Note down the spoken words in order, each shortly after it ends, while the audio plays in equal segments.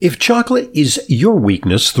If chocolate is your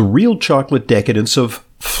weakness, the real chocolate decadence of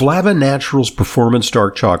Flava Naturals Performance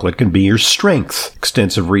Dark Chocolate can be your strength.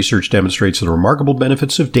 Extensive research demonstrates the remarkable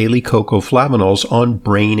benefits of daily cocoa flavanols on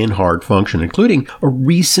brain and heart function, including a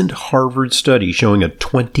recent Harvard study showing a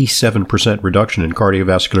 27% reduction in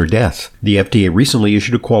cardiovascular death. The FDA recently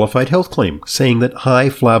issued a qualified health claim saying that high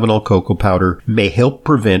flavanol cocoa powder may help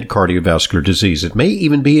prevent cardiovascular disease. It may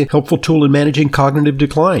even be a helpful tool in managing cognitive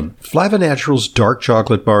decline. Flava Naturals dark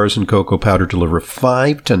chocolate bars and cocoa powder deliver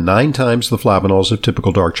 5 to 9 times the flavanols of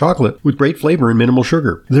typical dark chocolate with great flavor and minimal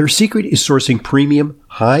sugar. Their secret is sourcing premium,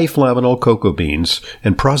 high flavanol cocoa beans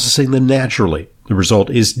and processing them naturally. The result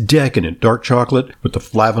is decadent dark chocolate with the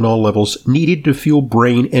flavanol levels needed to fuel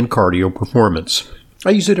brain and cardio performance. I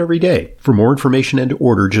use it every day. For more information and to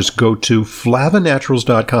order, just go to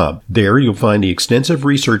flavanaturals.com. There you'll find the extensive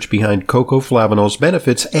research behind cocoa flavanol's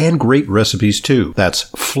benefits and great recipes too.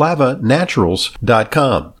 That's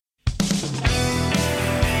flavanaturals.com.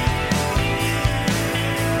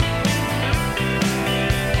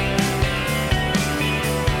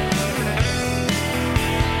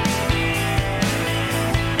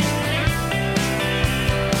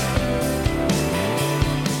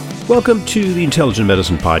 Welcome to the Intelligent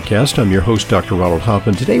Medicine Podcast. I'm your host, Dr. Ronald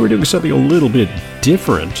Hoffman. Today we're doing something a little bit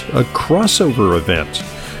different, a crossover event.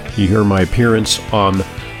 You hear my appearance on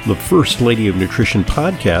the First Lady of Nutrition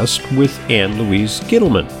podcast with Ann Louise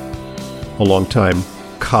Gittleman, a longtime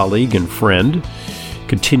colleague and friend,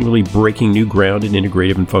 continually breaking new ground in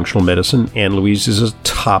integrative and functional medicine. Ann Louise is a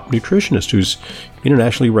top nutritionist who's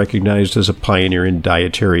internationally recognized as a pioneer in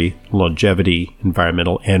dietary, longevity,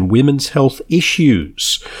 environmental, and women's health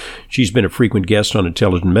issues. She's been a frequent guest on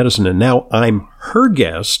Intelligent Medicine, and now I'm her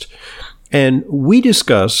guest, and we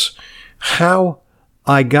discuss how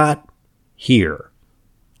I got here.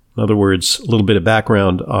 In other words, a little bit of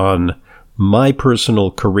background on my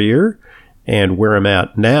personal career and where I'm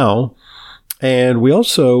at now. And we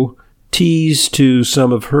also tease to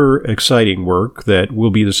some of her exciting work that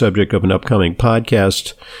will be the subject of an upcoming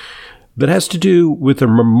podcast that has to do with the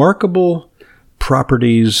remarkable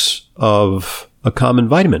properties of a common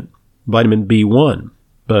vitamin, vitamin B1.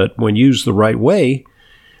 But when used the right way,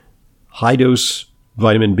 high-dose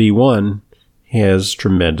vitamin B1 has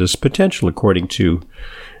tremendous potential, according to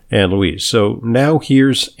Ann Louise. So now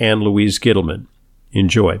here's Ann Louise Gittleman.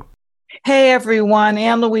 Enjoy. Hey everyone,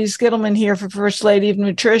 Ann Louise Gittleman here for First Lady of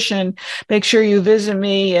Nutrition. Make sure you visit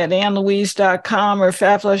me at annlouise.com or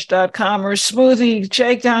fatflush.com or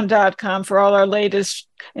smoothieshakedown.com for all our latest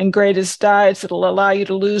and greatest diets that'll allow you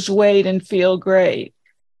to lose weight and feel great.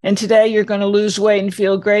 And today you're going to lose weight and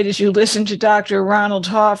feel great as you listen to Dr. Ronald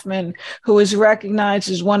Hoffman, who is recognized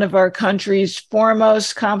as one of our country's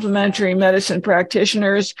foremost complementary medicine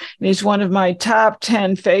practitioners. And he's one of my top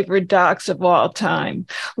 10 favorite docs of all time.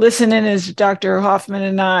 Listen in as Dr. Hoffman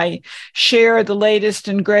and I share the latest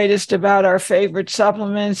and greatest about our favorite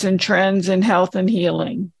supplements and trends in health and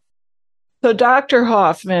healing. So, Dr.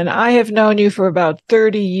 Hoffman, I have known you for about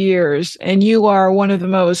 30 years, and you are one of the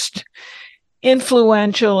most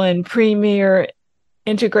influential and premier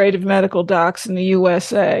integrative medical docs in the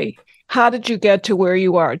USA. How did you get to where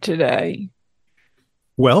you are today?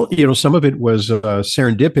 Well, some of it was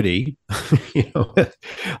serendipity.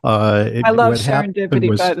 I love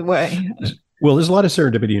serendipity, by the way. Well, there's a lot of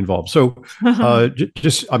serendipity involved. So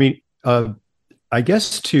I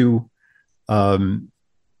guess to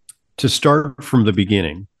start from the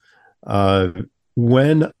beginning,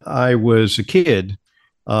 when I was a kid,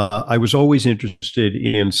 I was always interested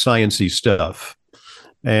in sciencey stuff.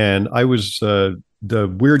 And I was the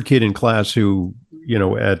weird kid in class who,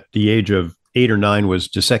 at the age of 8 or 9 was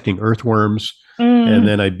dissecting earthworms. And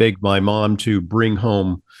then I begged my mom to bring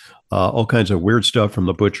home all kinds of weird stuff from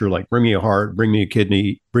the butcher, like bring me a heart, bring me a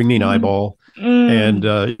kidney, bring me an eyeball. And,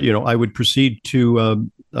 I would proceed to,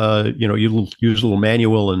 use a little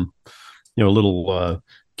manual and, a little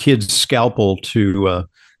kid's scalpel to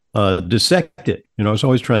dissect it. I was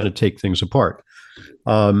always trying to take things apart.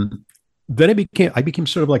 Then I became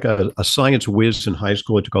sort of like a science whiz in high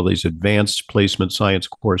school. I took all these advanced placement science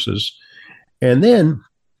courses. And then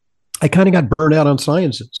I kind of got burned out on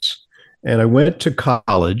sciences. And I went to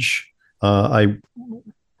college. I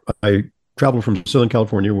traveled from Southern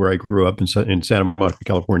California, where I grew up in Santa Monica,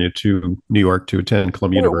 California, to New York to attend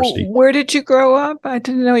Columbia University. Where did you grow up? I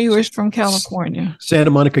didn't know you were from California.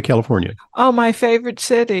 Santa Monica, California. Oh, my favorite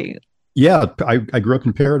city. Yeah, I grew up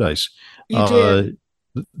in Paradise. You did?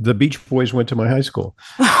 The Beach Boys went to my high school.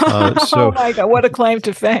 Oh my God, what a claim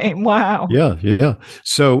to fame. Wow. Yeah.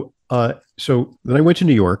 So then I went to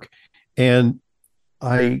New York, and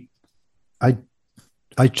I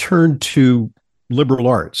turned to liberal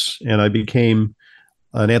arts, and I became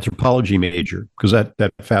an anthropology major because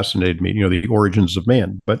that fascinated me, the origins of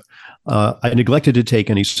man. But I neglected to take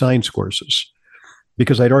any science courses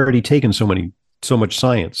because I'd already taken so much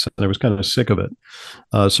science, and I was kind of sick of it.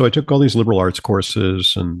 So I took all these liberal arts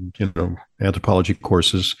courses and anthropology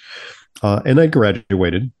courses, and I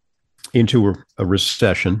graduated into a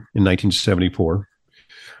recession in 1974.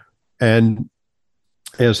 And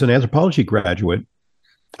as an anthropology graduate,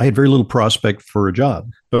 I had very little prospect for a job,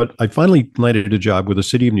 but I finally landed a job with the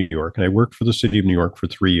city of New York, and I worked for the city of New York for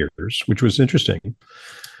 3 years, which was interesting.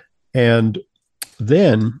 And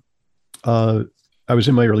then I was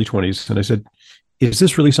in my early 20s, and I said, is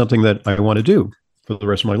this really something that I want to do for the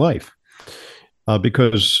rest of my life?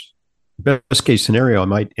 Because best case scenario, I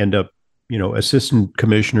might end up, assistant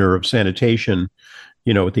commissioner of sanitation,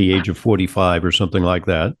 at the age of 45 or something like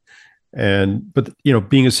that. But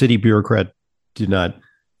being a city bureaucrat did not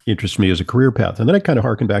interest me as a career path. And then I kind of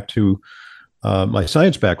harkened back to my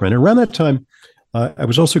science background. And around that time, I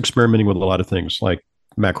was also experimenting with a lot of things like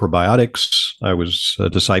macrobiotics. I was a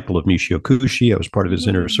disciple of Michio Kushi. I was part of his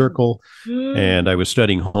inner circle. And I was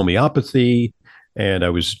studying homeopathy, and I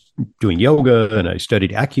was doing yoga, and I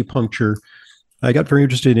studied acupuncture. I got very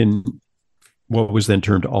interested in what was then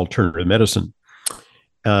termed alternative medicine.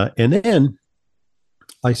 And then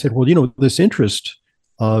I said, well, this interest,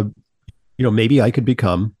 maybe I could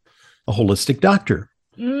become a holistic doctor.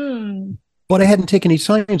 But I hadn't taken any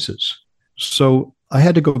sciences. So I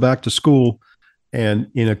had to go back to school and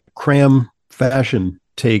in a cram fashion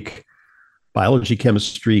take biology,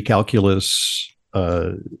 chemistry, calculus,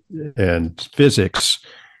 and physics,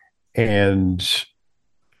 and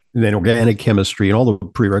then organic chemistry and all the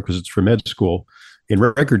prerequisites for med school in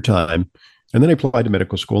record time. And then I applied to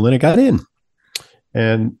medical school, and then I got in.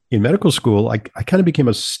 And in medical school, I kind of became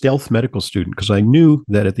a stealth medical student because I knew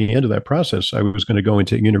that at the end of that process, I was going to go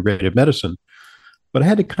into integrative medicine. But I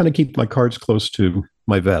had to kind of keep my cards close to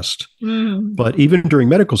my vest. But even during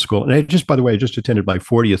medical school, and by the way, I just attended my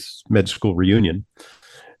 40th med school reunion.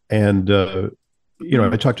 And, I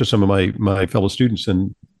talked to some of my fellow students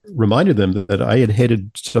and reminded them that I had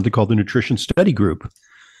headed something called the Nutrition Study Group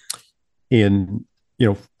in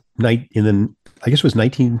I guess it was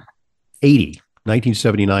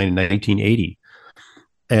 1979 and 1980.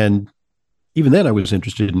 And even then I was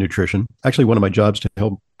interested in nutrition. Actually, one of my jobs to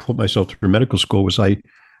help put myself through medical school was I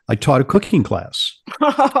taught a cooking class.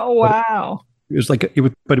 Oh, wow.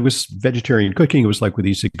 But it was vegetarian cooking. It was like with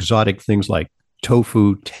these exotic things like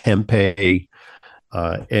tofu, tempeh,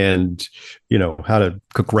 and, how to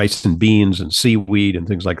cook rice and beans and seaweed and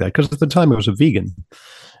things like that. Because at the time I was a vegan.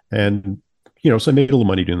 And, so I made a little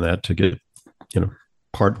money doing that to get,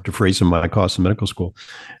 part to defray some of my costs in medical school.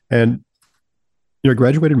 And I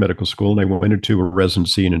graduated medical school, and I went into a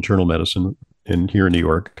residency in internal medicine here in New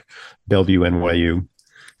York, Bellevue, NYU,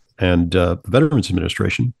 and the Veterans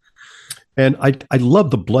Administration. And I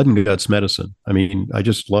love the blood and guts medicine. I mean, I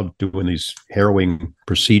just love doing these harrowing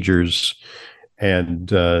procedures and,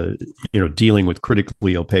 dealing with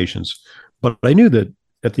critically ill patients. But I knew that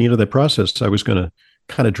at the end of that process, I was going to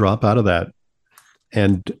kind of drop out of that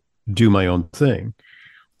and do my own thing,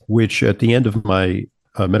 which at the end of my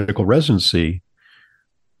medical residency,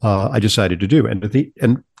 I decided to do.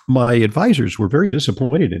 And my advisors were very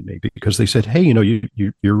disappointed in me because they said, hey,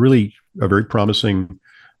 you're really a very promising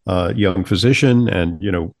young physician, and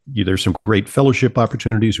there's some great fellowship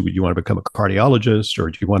opportunities. Do you want to become a cardiologist, or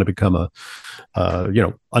do you want to become a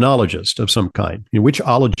an ologist of some kind? Which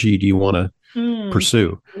ology do you want to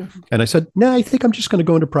pursue? And I said, no, I think I'm just going to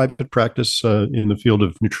go into private practice in the field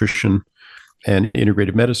of nutrition and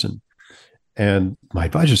integrative medicine. And my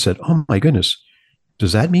advisor said, oh my goodness,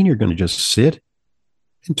 does that mean you're going to just sit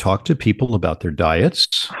and talk to people about their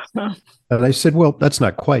diets? And I said, well, that's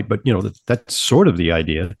not quite, but that's sort of the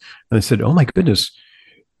idea. And I said, oh my goodness,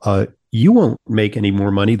 you won't make any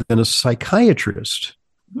more money than a psychiatrist,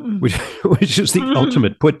 which is the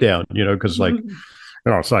ultimate put down, because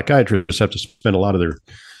psychiatrists have to spend a lot of their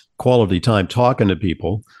quality time talking to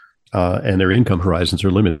people, and their income horizons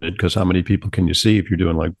are limited because how many people can you see if you're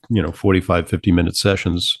doing 45, 50-minute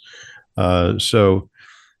sessions? But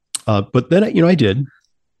then, I did.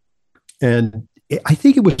 And I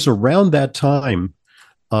think it was around that time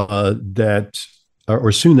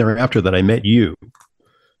or soon thereafter that I met you,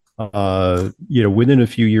 within a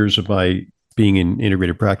few years of my being in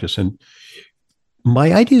integrated practice. And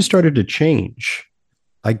my ideas started to change.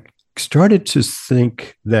 I started to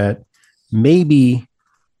think that maybe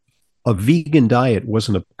a vegan diet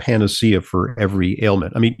wasn't a panacea for every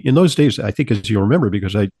ailment. I mean, in those days, I think, as you'll remember,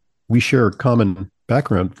 because we share a common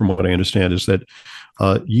background from what I understand, is that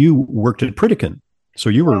you worked at Pritikin. So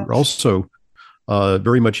you were Yes. also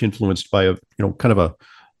very much influenced by a kind of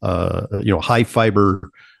a high fiber,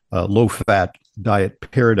 low fat diet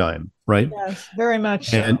paradigm, right? Yes, very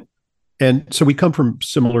much And so. and so we come from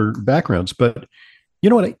similar backgrounds, but you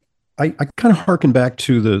know what? I kind of harken back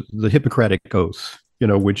to the Hippocratic Oath,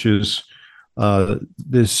 which is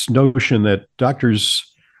this notion that doctors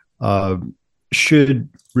uh, should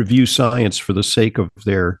review science for the sake of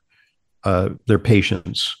their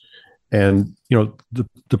patients, and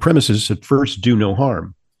the premise is at first do no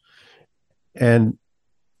harm. And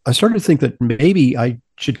I started to think that maybe I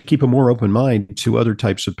should keep a more open mind to other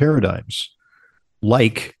types of paradigms.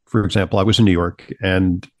 Like, for example, I was in New York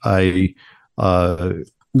and I uh,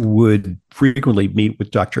 would frequently meet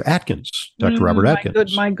with Dr. Atkins, Dr. Robert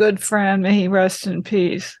Atkins. My good friend, may he rest in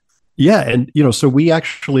peace. Yeah. And, so we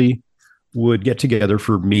actually would get together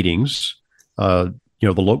for meetings.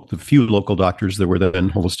 The few local doctors that were then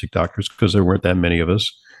holistic doctors, because there weren't that many of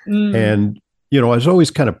us. Mm. And, I was always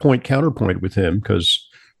kind of counterpoint with him because,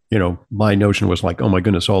 my notion was like, oh my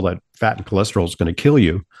goodness, all that fat and cholesterol is going to kill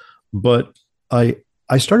you. But I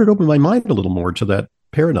started to open my mind a little more to that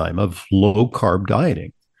paradigm of low carb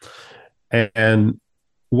dieting. And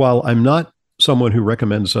while I'm not someone who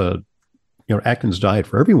recommends a Atkins diet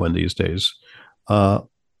for everyone these days,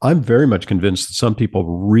 I'm very much convinced that some people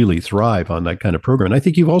really thrive on that kind of program. And I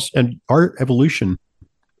think you've also, and our evolution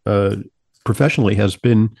professionally has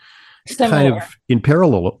been kind Similar, of in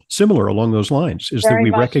parallel, similar along those lines, is that very we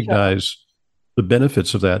much so. recognize the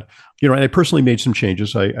benefits of that. And I personally made some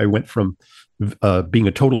changes. I went from being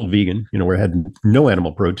a total vegan, where I had no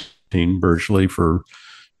animal protein virtually for,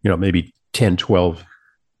 maybe 10, 12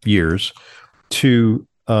 years, to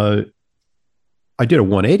I did a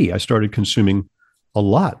 180. I started consuming a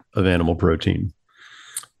lot of animal protein.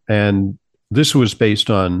 And this was based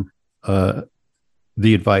on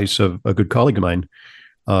the advice of a good colleague of mine,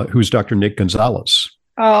 who's Dr. Nick Gonzalez.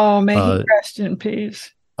 Oh, may he rest in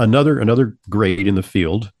peace. Another great in the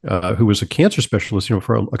field, who was a cancer specialist.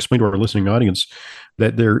 I'll explain to our listening audience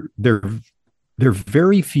that there are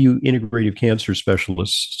very few integrative cancer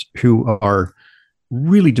specialists who are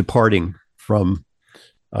really departing from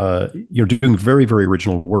doing very, very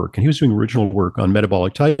original work. And he was doing original work on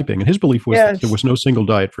metabolic typing. And his belief was that there was no single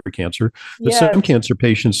diet for cancer, that some cancer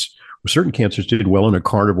patients, certain cancers did well on a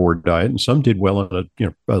carnivore diet, and some did well on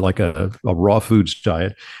a raw foods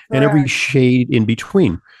diet, and every shade in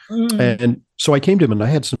between. And so I came to him, and I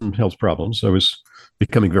had some health problems. I was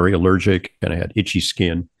becoming very allergic, and I had itchy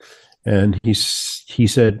skin. And he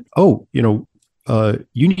said, "Oh, you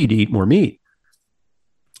need to eat more meat."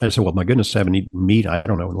 I said, "Well, my goodness, I haven't eaten meat, I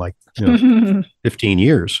don't know, in like 15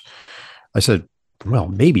 years. I said, "Well,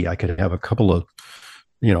 maybe I could have a couple of,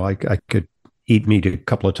 I could eat meat a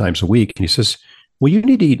couple of times a week." And he says, "Well, you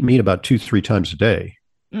need to eat meat about 2-3 times a day."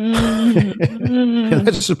 And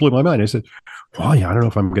that just blew my mind. I said, "Well, yeah, I don't know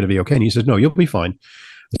if I'm going to be okay." And he said, "No, you'll be fine."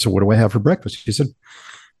 I said, "What do I have for breakfast?" He said,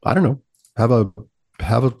 "I don't know, have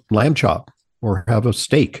a lamb chop or have a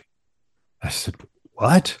steak." I said,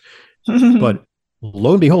 "What?" But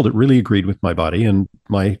lo and behold, it really agreed with my body, and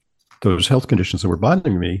those health conditions that were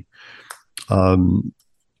bothering me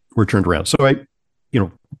were turned around. So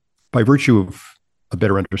by virtue of a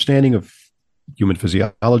better understanding of human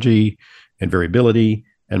physiology and variability,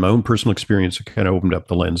 and my own personal experience, it kind of opened up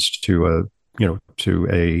the lens to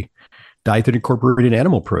a diet that incorporated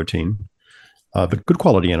animal protein, but good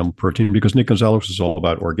quality animal protein, because Nick Gonzalez was all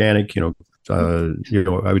about organic. I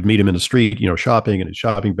would meet him in the street, shopping, and his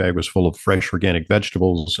shopping bag was full of fresh organic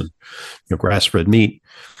vegetables and grass-fed meat.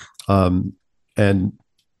 And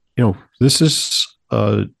this is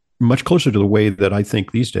much closer to the way that I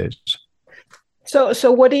think these days.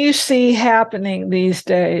 So what do you see happening these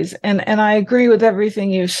days? And I agree with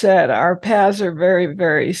everything you said. Our paths are very,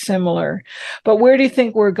 very similar. But where do you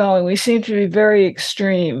think we're going? We seem to be very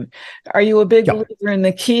extreme. Are you a big believer in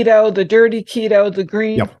the keto, the dirty keto, the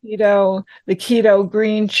green keto, the keto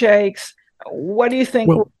green shakes? What do you think?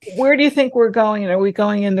 Well, where do you think we're going? Are we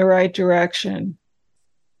going in the right direction?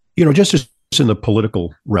 Just as in the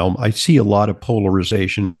political realm, I see a lot of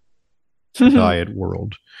polarization in the diet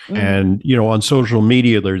world. And, on social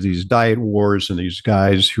media, there's these diet wars and these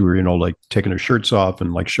guys who are, like taking their shirts off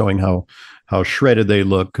and like showing how shredded they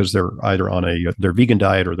look because they're either on their vegan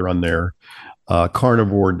diet or they're on their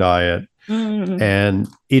carnivore diet. And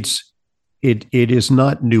it is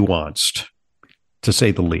not nuanced, to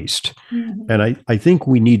say the least. And I think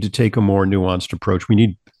we need to take a more nuanced approach. We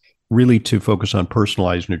need really to focus on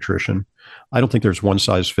personalized nutrition. I don't think there's one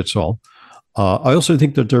size fits all. I also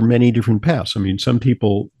think that there are many different paths. I mean, some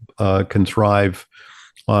people can thrive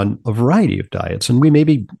on a variety of diets, and we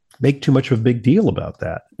maybe make too much of a big deal about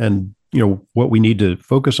that. And, what we need to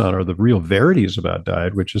focus on are the real verities about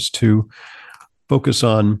diet, which is to focus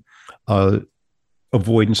on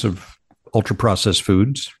avoidance of ultra processed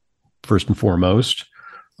foods, first and foremost,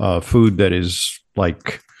 food that is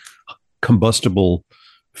like combustible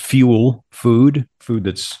fuel food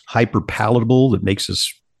that's hyper palatable, that makes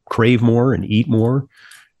us crave more and eat more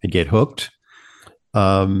and get hooked.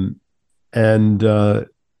 And to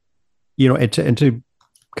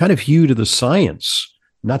kind of hew to the science,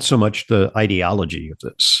 not so much the ideology of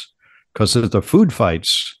this, because the food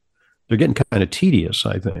fights, they're getting kind of tedious,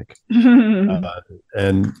 I think.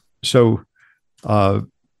 And so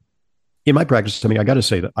in my practice, I got to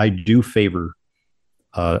say that I do favor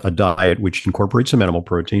a diet which incorporates some animal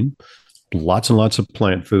protein, lots and lots of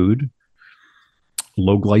plant food,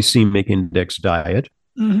 low glycemic index diet.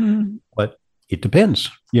 Mm-hmm. But it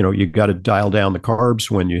depends. You got to dial down the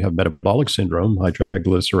carbs when you have metabolic syndrome, high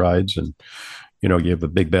triglycerides, and, you have a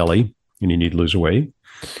big belly and you need to lose weight.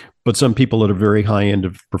 But some people at a very high end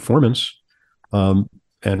of performance and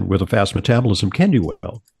with a fast metabolism can do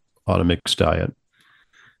well on a mixed diet.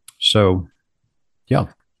 So, yeah.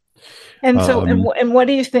 And so, and what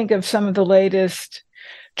do you think of some of the latest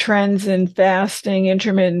trends in fasting,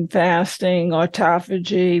 intermittent fasting,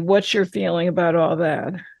 autophagy? What's your feeling about all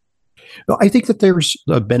that? I think that there's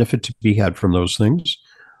a benefit to be had from those things.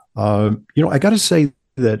 I got to say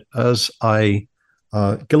that as I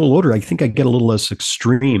get a little older, I think I get a little less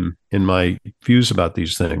extreme in my views about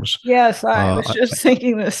these things. Yes, I was just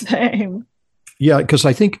thinking the same. Yeah, because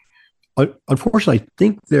I think, unfortunately, I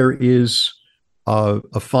think there is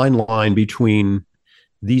a fine line between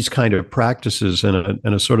these kind of practices and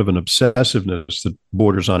a sort of an obsessiveness that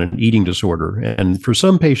borders on an eating disorder. And for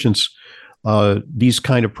some patients, these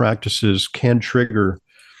kind of practices can trigger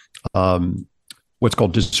what's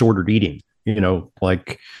called disordered eating,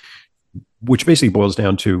 which basically boils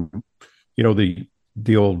down to, the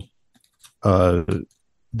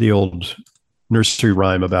old nursery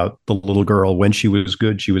rhyme about the little girl. When she was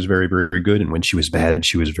good, she was very, very good. And when she was bad,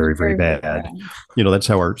 she was very, very bad. That's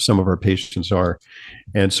how some of our patients are.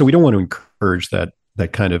 And so we don't want to encourage that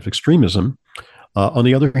kind of extremism. On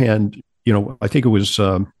the other hand, I think it was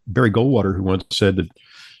Barry Goldwater who once said that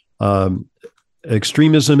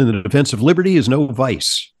extremism in the defense of liberty is no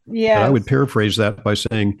vice. Yeah, I would paraphrase that by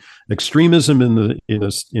saying extremism in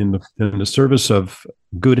the service of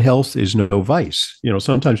good health is no vice.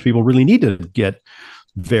 Sometimes people really need to get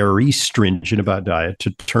very stringent about diet to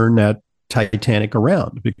turn that Titanic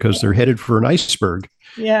around, because they're headed for an iceberg.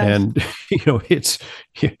 Yeah, and it's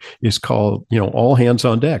called all hands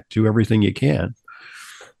on deck. Do everything you can.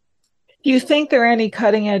 Do you think there are any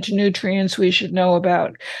cutting edge nutrients we should know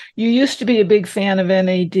about? You used to be a big fan of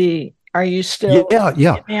NAD. Are you still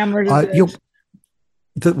enamored of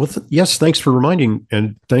this? Yes, thanks for reminding,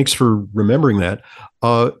 and thanks for remembering that.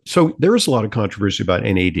 So there is a lot of controversy about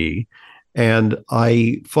NAD, and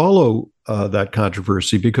I follow that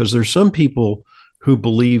controversy because there's some people who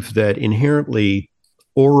believe that inherently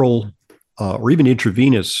oral or even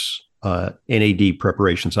intravenous NAD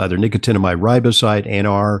preparations, either nicotinamide riboside,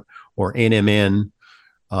 NR, or NMN,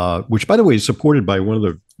 which, by the way, is supported by one of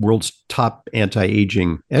the world's top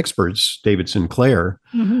anti-aging experts, David Sinclair.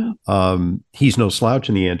 Mm-hmm. He's no slouch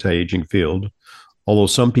in the anti-aging field, although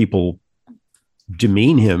some people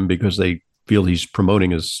demean him because they feel he's promoting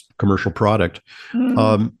his commercial product.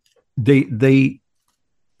 Mm-hmm.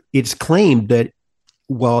 It's claimed that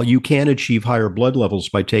while you can achieve higher blood levels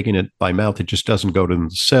by taking it by mouth, it just doesn't go to the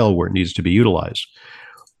cell where it needs to be utilized.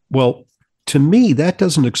 Well, to me, that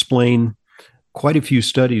doesn't explain quite a few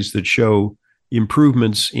studies that show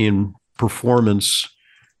improvements in performance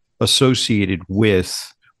associated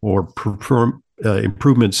with, or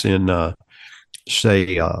improvements in,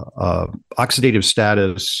 oxidative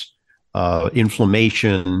status,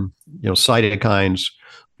 inflammation, cytokines,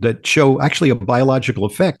 that show actually a biological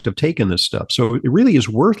effect of taking this stuff. So it really is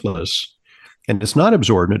worthless, and it's not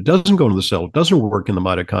absorbed, and it doesn't go into the cell. It doesn't work in the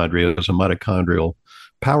mitochondria as a mitochondrial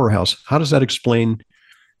powerhouse. How does that explain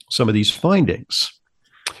some of these findings?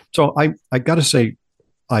 So I got to say,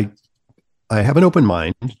 I have an open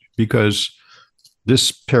mind, because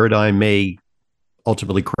this paradigm may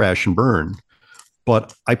ultimately crash and burn.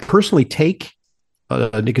 But I personally take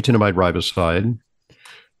nicotinamide riboside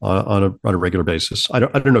on a regular basis. I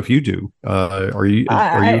don't know if you do. Are you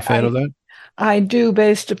a fan of that? I do,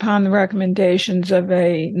 based upon the recommendations of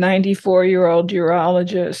a 94-year-old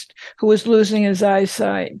urologist who was losing his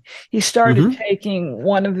eyesight. He started taking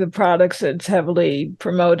one of the products that's heavily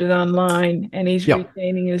promoted online, and he's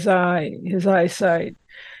retaining his eyesight.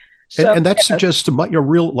 So And that yes, suggests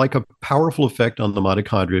real like a powerful effect on the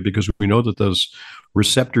mitochondria, because we know that those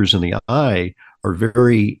receptors in the eye are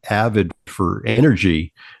very avid for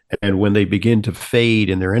energy. And when they begin to fade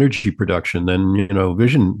in their energy production, then,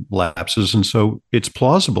 vision lapses. And so it's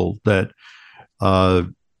plausible that,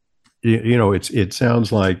 it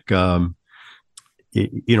sounds like, like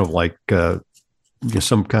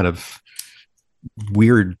some kind of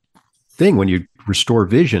weird thing when you restore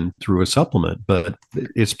vision through a supplement, but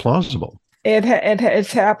it's plausible.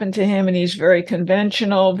 it's happened to him, and he's very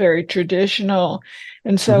conventional, very traditional,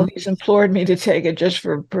 and so he's implored me to take it just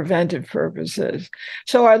for preventive purposes.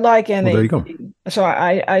 So I like Well, there you go. NAD. So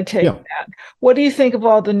I take Yeah. that. What do you think of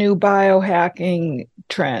all the new biohacking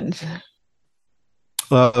trends?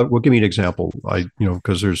 Well, give me an example.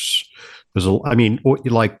 Because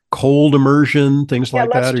like cold immersion, things Yeah,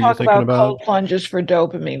 like let's that. Are you talk thinking about about? cold plunges for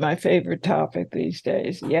dopamine, my favorite topic these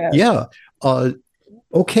days. Yes. Yeah. Uh,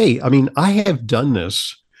 okay. I mean, I have done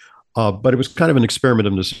this, but it was kind of an experiment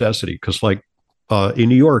of necessity because, like, in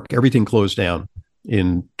New York, everything closed down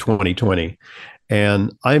in 2020,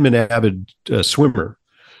 and I'm an avid swimmer,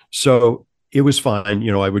 so it was fine.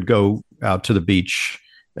 I would go out to the beach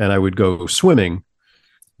and I would go swimming,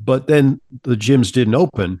 but then the gyms didn't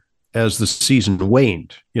open as the season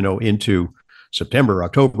waned, into September,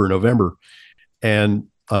 October, November, and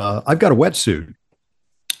I've got a wetsuit,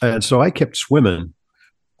 and so I kept swimming.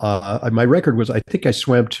 My record was, I think I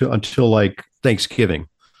swam until like Thanksgiving.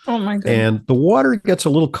 Oh my goodness. And the water gets a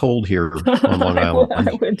little cold here on Long I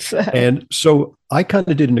Island. would say. And so I kind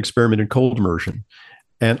of did an experiment in cold immersion.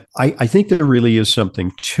 And I think there really is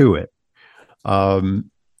something to it.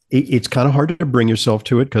 It's kind of hard to bring yourself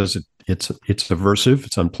to it because it's aversive,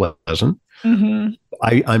 it's unpleasant. Mm-hmm.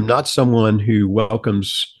 I'm not someone who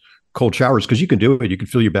welcomes cold showers because you can do it. You can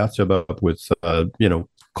fill your bathtub up with,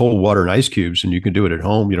 cold water and ice cubes, and you can do it at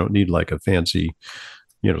home. You don't need like a fancy,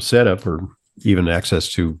 setup or even access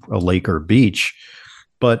to a lake or beach.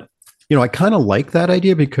 But, I kind of like that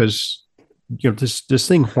idea because, this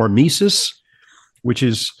thing hormesis, which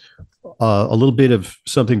is a little bit of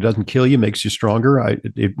something that doesn't kill you, makes you stronger.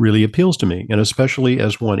 It really appeals to me. And especially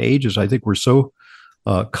as one ages, I think we're so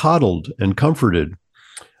coddled and comforted.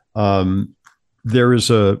 There is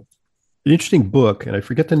an interesting book, and I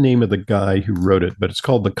forget the name of the guy who wrote it, but it's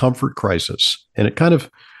called The Comfort Crisis. And it kind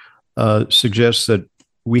of suggests that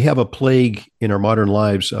we have a plague in our modern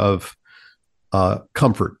lives of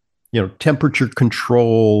comfort, temperature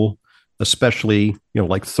control, especially,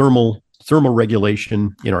 like thermal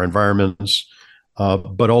regulation in our environments,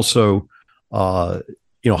 but also, hot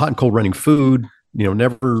and cold running food,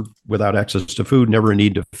 never without access to food, never a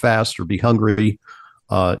need to fast or be hungry,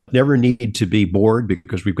 never need to be bored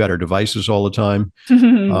because we've got our devices all the time.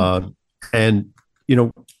 And,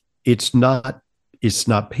 it's not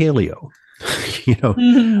paleo,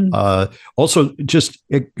 also just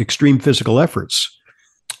extreme physical efforts,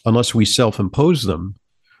 unless we self-impose them,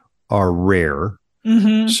 are rare.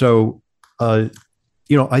 Mm-hmm. So, I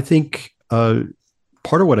think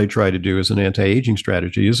part of what I try to do as an anti-aging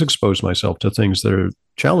strategy is expose myself to things that are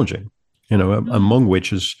challenging, among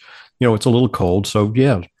which is, it's a little cold. So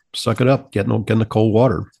yeah, suck it up, get in the cold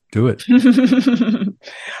water, do it.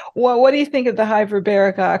 Well, what do you think of the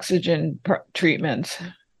hyperbaric oxygen treatments?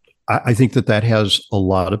 I think that has a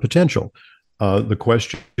lot of potential. The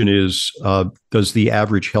question is, does the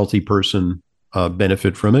average healthy person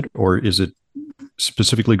benefit from it, or is it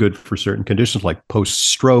specifically good for certain conditions like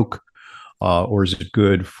post-stroke, or is it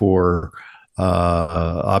good for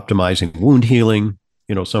optimizing wound healing?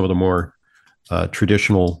 Some of the more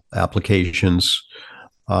traditional applications.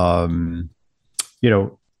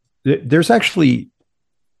 There's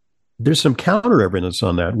some counter evidence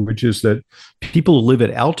on that, which is that people who live at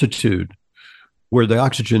altitude where the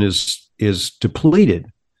oxygen is depleted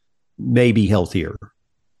may be healthier,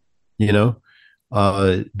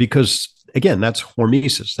 because again, that's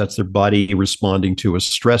hormesis. That's their body responding to a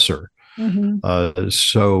stressor. Mm-hmm.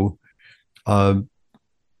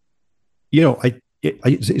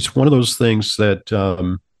 It's one of those things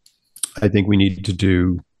that I think we need to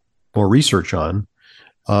do more research on.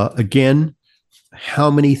 Again,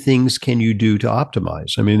 how many things can you do to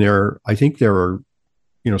optimize? I mean, I think there are,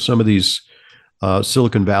 some of these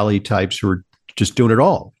Silicon Valley types who are just doing it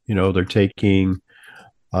all. They're taking,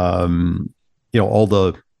 all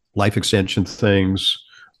the life extension things.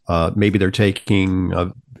 Maybe they're taking,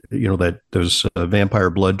 those vampire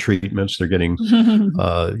blood treatments. They're getting,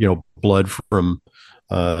 blood from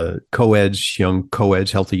co-eds,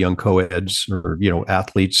 healthy young co-eds, or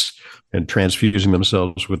athletes, and transfusing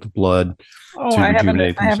themselves with the blood. Oh, I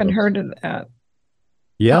haven't heard of that.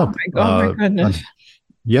 Yeah. Oh my goodness.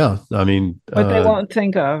 Yeah. I mean, What they won't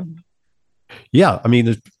think of. yeah. I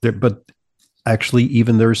mean, but actually,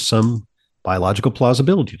 even there's some biological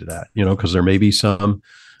plausibility to that, because there may be some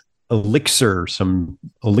elixir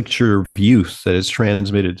of youth that is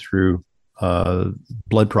transmitted through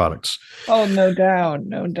blood products. Oh, no doubt,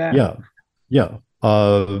 no doubt. Yeah. Yeah.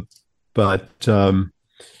 But uh,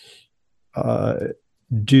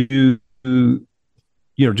 do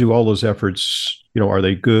do all those efforts, are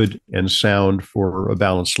they good and sound for a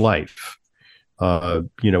balanced life?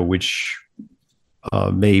 Which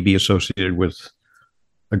may be associated with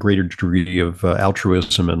a greater degree of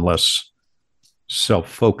altruism and less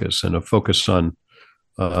self-focus, and a focus on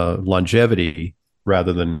longevity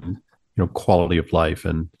rather than quality of life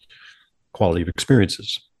and quality of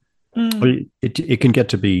experiences. It can get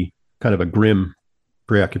to be kind of a grim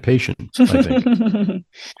preoccupation, I think.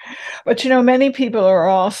 But many people are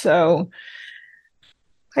also,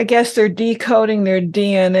 I guess, they're decoding their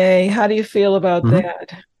DNA. How do you feel about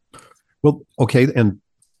that? Well, okay, and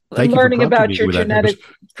thank learning you for about your with genetic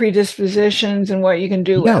predispositions and what you can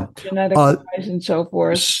do genetic-wise and so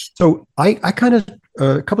forth. So I kind of,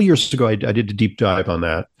 a couple of years ago, I did a deep dive on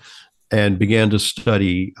that and began to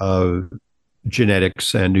study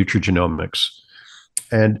genetics and nutrigenomics.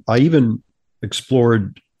 And I even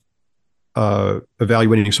explored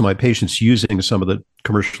evaluating some of my patients using some of the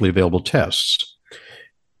commercially available tests.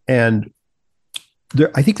 And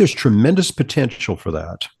I think there's tremendous potential for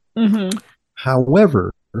that. Mm-hmm.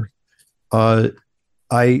 However,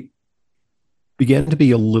 I began to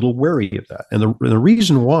be a little wary of that. And the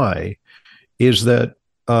reason why is that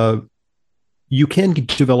you can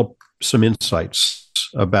develop some insights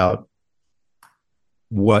about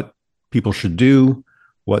what people should do,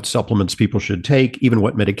 what supplements people should take, even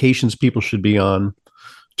what medications people should be on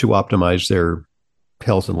to optimize their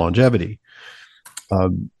health and longevity.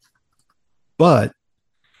 But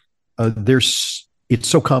it's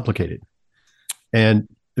so complicated. And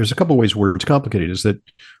there's a couple of ways where it's complicated, is that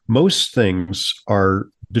most things are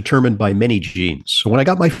determined by many genes. So when I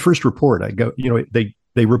got my first report, I go,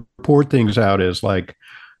 they report things out as like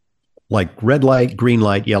red light, green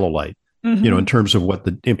light, yellow light, in terms of what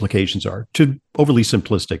the implications are. Too overly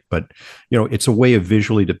simplistic, but it's a way of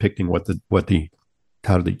visually depicting how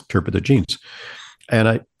to interpret the genes. And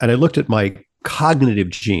I looked at my cognitive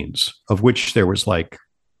genes, of which there was a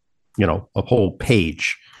whole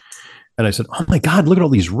page. And I said, oh my God, look at all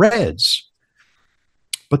these reds.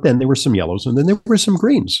 But then there were some yellows, and then there were some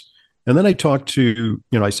greens. And then I talked to,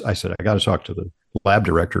 I said, I got to talk to the lab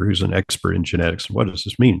director who's an expert in genetics. What does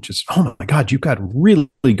this mean? She said, oh my God, you've got really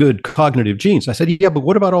good cognitive genes. I said, yeah, but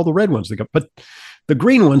what about all the red ones? They go, but the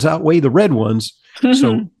green ones outweigh the red ones.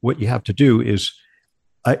 So what you have to do is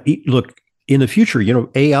look, in the future,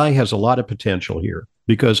 AI has a lot of potential here,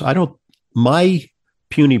 because my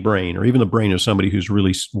puny brain, or even the brain of somebody who's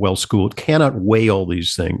really well schooled, cannot weigh all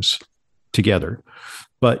these things together.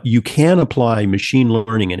 But you can apply machine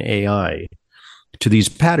learning and AI to these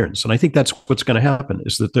patterns. And I think that's what's going to happen,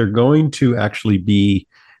 is that they're going to actually be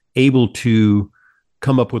able to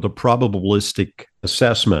come up with a probabilistic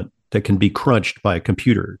assessment that can be crunched by a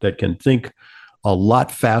computer, that can think a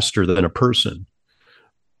lot faster than a person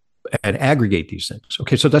and aggregate these things.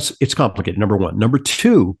 Okay, so it's complicated, number one. Number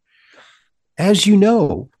two, as you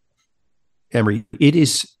know, Emery,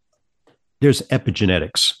 there's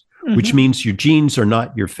epigenetics, which means your genes are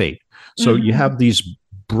not your fate. So you have these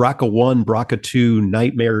BRCA1, BRCA2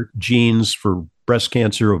 nightmare genes for breast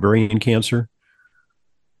cancer, ovarian cancer,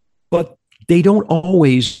 but they don't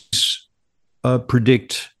always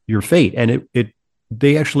predict your fate. And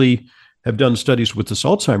they actually have done studies with this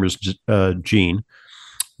Alzheimer's gene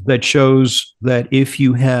that shows that if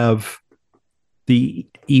you have the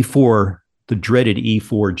E4, the dreaded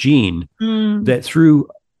E4 gene, that through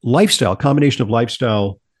combination of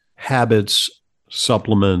lifestyle habits,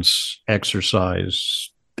 supplements,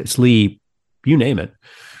 exercise, sleep, you name it,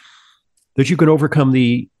 that you can overcome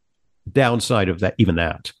the downside of that, even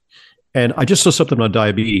that. And I just saw something on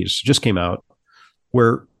diabetes, just came out,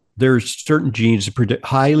 where there's certain genes that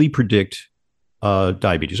highly predict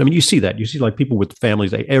diabetes. I mean, you see that. You see people with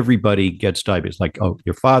families, everybody gets diabetes.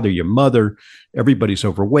 Your father, your mother, everybody's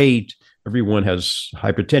overweight, everyone has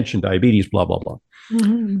hypertension, diabetes, blah, blah, blah.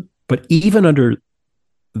 But even under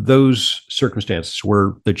those circumstances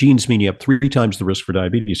where the genes mean you have 3 times the risk for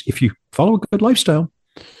diabetes, if you follow a good lifestyle,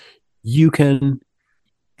 you can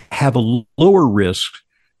have a lower risk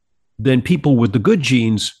than people with the good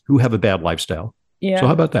genes who have a bad lifestyle. Yeah. So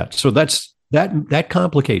how about that? So that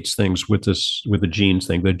complicates things with the genes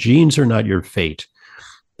thing. The genes are not your fate.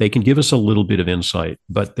 They can give us a little bit of insight,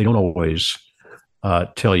 but they don't always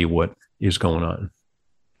tell you what is going on.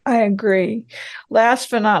 I agree. Last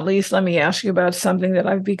but not least, let me ask you about something that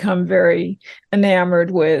I've become very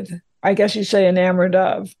enamored with. I guess you say enamored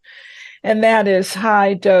of, and that is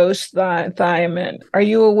high dose thiamine. Are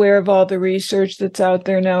you aware of all the research that's out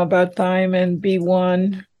there now about thiamine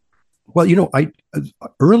B1? Well, I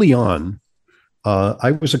early on,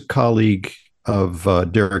 I was a colleague of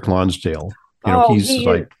Derek Lonsdale. Oh,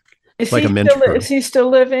 He's like a is mentor. he still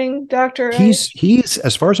living, Dr. A? He's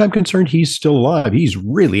as far as I'm concerned, he's still alive. He's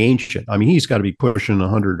really ancient. I mean, he's got to be pushing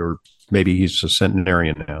 100, or maybe he's a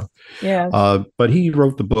centenarian now. Yes. But he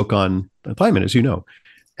wrote the book on thiamine, as you know,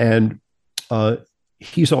 and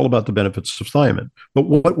he's all about the benefits of thiamine. But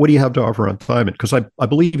what do you have to offer on thiamine? Because I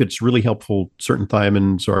believe it's really helpful. Certain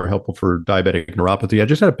thiamines are helpful for diabetic neuropathy. I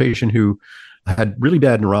just had a patient who had really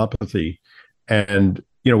bad neuropathy, and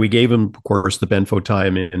we gave him, of course, the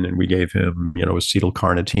benfotiamine, and we gave him,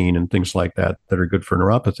 acetylcarnitine and things like that are good for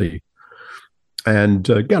neuropathy, and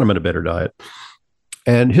got him on a better diet.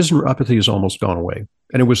 And his neuropathy has almost gone away.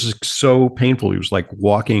 And it was so painful. He was like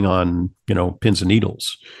walking on, pins and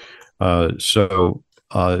needles. Yeah,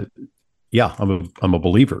 I'm a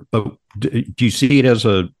believer. But do you see it as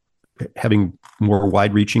having more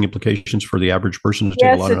wide-reaching implications for the average person to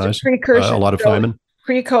take a lot of niacin, a lot of thiamine?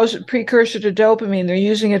 Precursor to dopamine. They're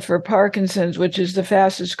using it for Parkinson's, which is the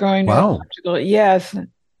fastest growing. Wow. Yes.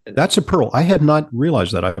 That's a pearl. I had not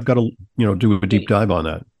realized that. I've got to, do a deep dive on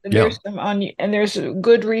that. There's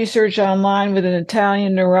good research online with an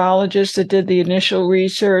Italian neurologist that did the initial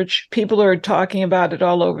research. People are talking about it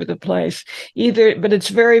all over the place. But it's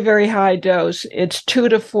very, very high dose. It's 2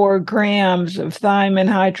 to 4 grams of thiamine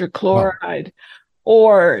hydrochloride,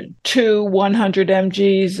 or 100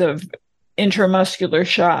 mgs of intramuscular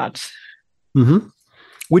shots. Mm-hmm.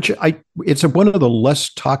 It's one of the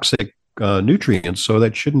less toxic nutrients, so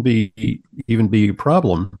that shouldn't even be a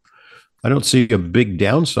problem. I don't see a big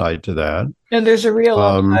downside to that. And there's a real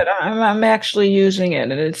upside. I'm actually using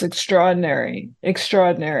it, and it's extraordinary.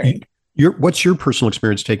 What's your personal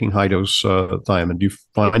experience taking high dose thiamine? Do you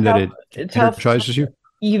find that it energizes you?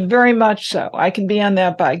 Very much so. I can be on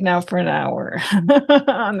that bike now for an hour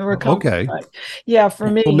on the recovery bike. Yeah, for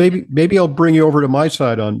me. Well, maybe I'll bring you over to my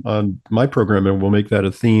side on my program, and we'll make that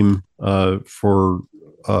a theme for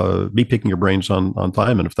me picking your brains on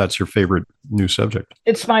thiamine, if that's your favorite new subject.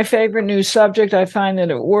 It's my favorite new subject. I find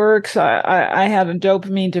that it works. I have a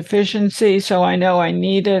dopamine deficiency, so I know I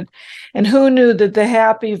need it. And who knew that the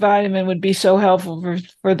happy vitamin would be so helpful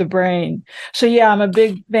for the brain? So yeah, I'm a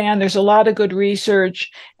big fan. There's a lot of good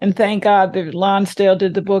research, and thank God that Lonsdale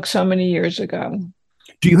did the book so many years ago.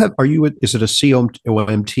 Is it a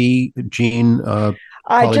COMT gene?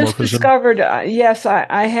 I just discovered, yes,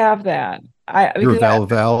 I have that. You're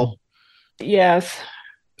Val? Yes.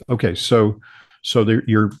 Okay, so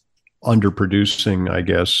you're underproducing, I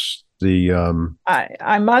guess.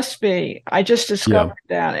 I must be. I just discovered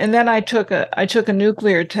that, and then I took a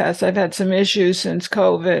nuclear test. I've had some issues since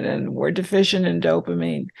COVID, and we're deficient in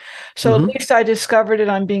dopamine. So at least I discovered it.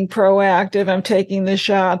 I'm being proactive. I'm taking the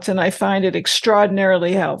shots, and I find it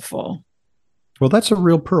extraordinarily helpful. Well, that's a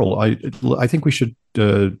real pearl. I think we should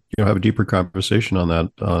have a deeper conversation on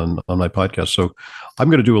that on my podcast. So I'm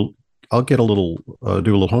going to do a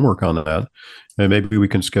little homework on that, and maybe we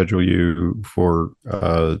can schedule you for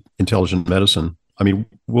Intelligent Medicine. I mean,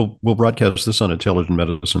 we'll broadcast this on Intelligent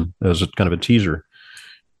Medicine as a kind of a teaser,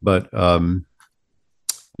 but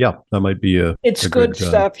yeah, that might be it's good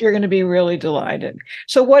stuff. You're going to be really delighted.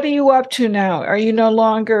 So what are you up to now? Are you no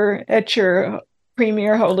longer at your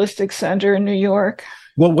Premier Holistic Center in New York?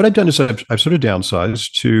 Well, what I've done is I've sort of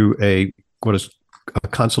downsized to a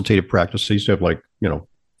consultative practice. I used to have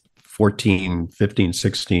 14, 15,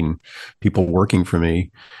 16 people working for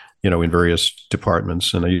me, in various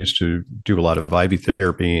departments. And I used to do a lot of IV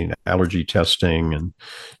therapy and allergy testing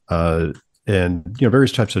and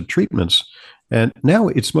various types of treatments. And now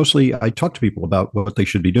it's mostly, I talk to people about what they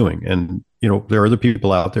should be doing. And, there are other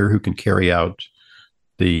people out there who can carry out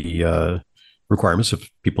the requirements. If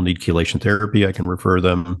people need chelation therapy, I can refer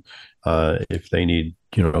them. If they need,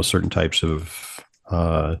 certain types of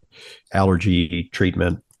allergy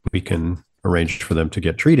treatment, we can arrange for them to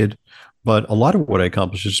get treated. But a lot of what I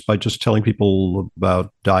accomplish is by just telling people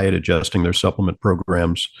about diet, adjusting their supplement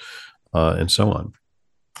programs, and so on.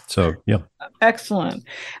 So, yeah. Excellent.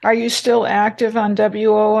 Are you still active on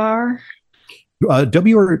WOR?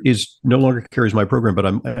 WOR no longer carries my program, but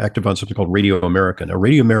I'm active on something called Radio America. Now,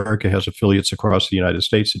 Radio America has affiliates across the United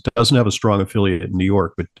States. It doesn't have a strong affiliate in New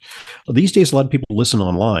York, but these days a lot of people listen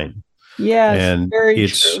online. Yes, and very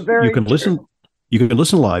true. Very you can true. listen. You can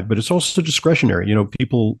listen live, but it's also discretionary.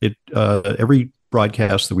 Every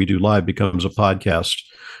broadcast that we do live becomes a podcast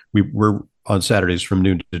we're on Saturdays from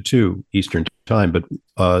noon to 2 Eastern time, but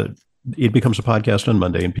it becomes a podcast on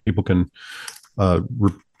Monday, and people can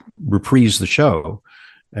reprise the show.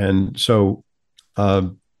 And so,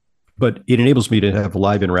 but it enables me to have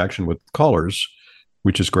live interaction with callers,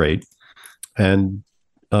 which is great. And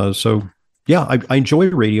so, yeah, I enjoy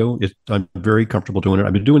radio. I'm very comfortable doing it.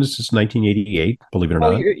 I've been doing this since 1988, believe it or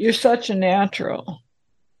not. You're such a natural.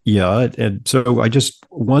 Yeah. And so I just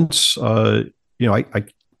once, I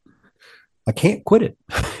can't quit it.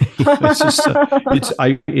 It's just,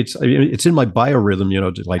 it's in my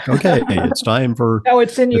biorhythm, like, okay, it's time for,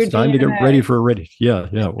 it's in your time DNA. to get ready for a ready. Yeah.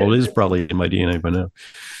 Well, it is probably in my DNA by now.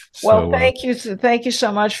 Well, thank you. Thank you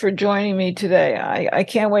so much for joining me today. I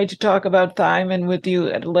can't wait to talk about Thyman with you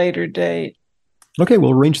at a later date. Okay,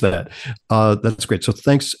 we'll arrange that. That's great. So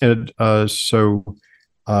thanks. And I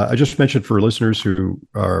just mentioned for listeners who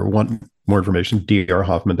want more information,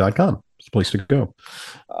 drhoffman.com. It's a place to go.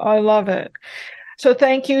 I love it. So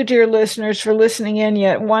thank you, dear listeners, for listening in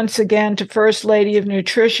yet once again to First Lady of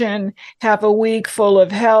Nutrition. Have a week full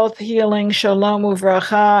of health, healing, shalom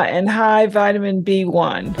uvracha, and high vitamin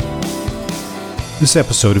B1. This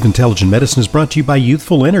episode of Intelligent Medicine is brought to you by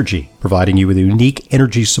Youthful Energy, providing you with the unique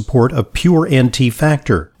energy support of pure NT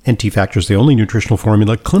Factor. NT Factor is the only nutritional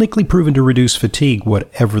formula clinically proven to reduce fatigue,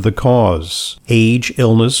 whatever the cause. Age,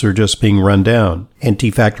 illness, or just being run down.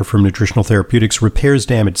 NT Factor from Nutritional Therapeutics repairs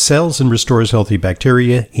damaged cells and restores healthy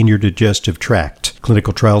bacteria in your digestive tract.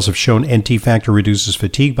 Clinical trials have shown NT Factor reduces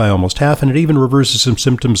fatigue by almost half, and it even reverses some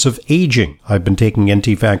symptoms of aging. I've been taking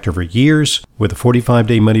NT Factor for years. With a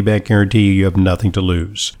 45-day money-back guarantee, you have nothing to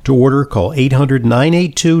lose. To order, call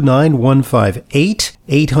 800-982-9158,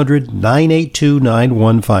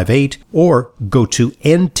 800-982-9158, or go to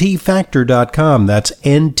ntfactor.com. That's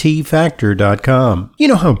ntfactor.com. You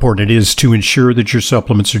know how important it is to ensure that your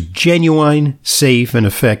supplements are genuine, safe, and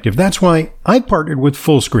effective. That's why I partnered with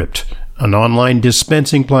FullScript, an online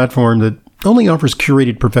dispensing platform that only offers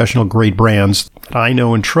curated professional-grade brands that I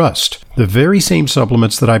know and trust. The very same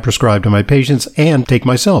supplements that I prescribe to my patients and take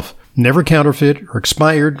myself. Never counterfeit or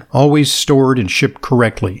expired, always stored and shipped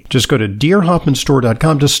correctly. Just go to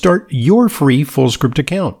drhoffmanstore.com to start your free FullScript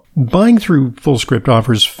account. Buying through FullScript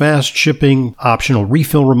offers fast shipping, optional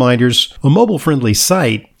refill reminders, a mobile-friendly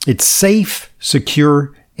site. It's safe,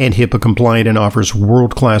 secure, and HIPAA compliant, and offers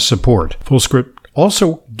world-class support. FullScript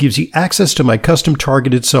also gives you access to my custom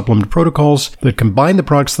targeted supplement protocols that combine the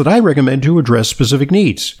products that I recommend to address specific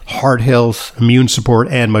needs: heart health, immune support,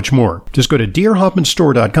 and much more. Just go to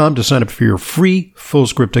drhoffmanstore.com to sign up for your free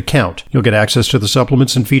FullScript account. You'll get access to the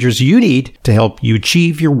supplements and features you need to help you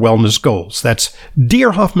achieve your wellness goals. That's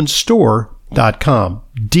drhoffmanstore.com.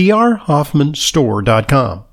 drhoffmanstore.com.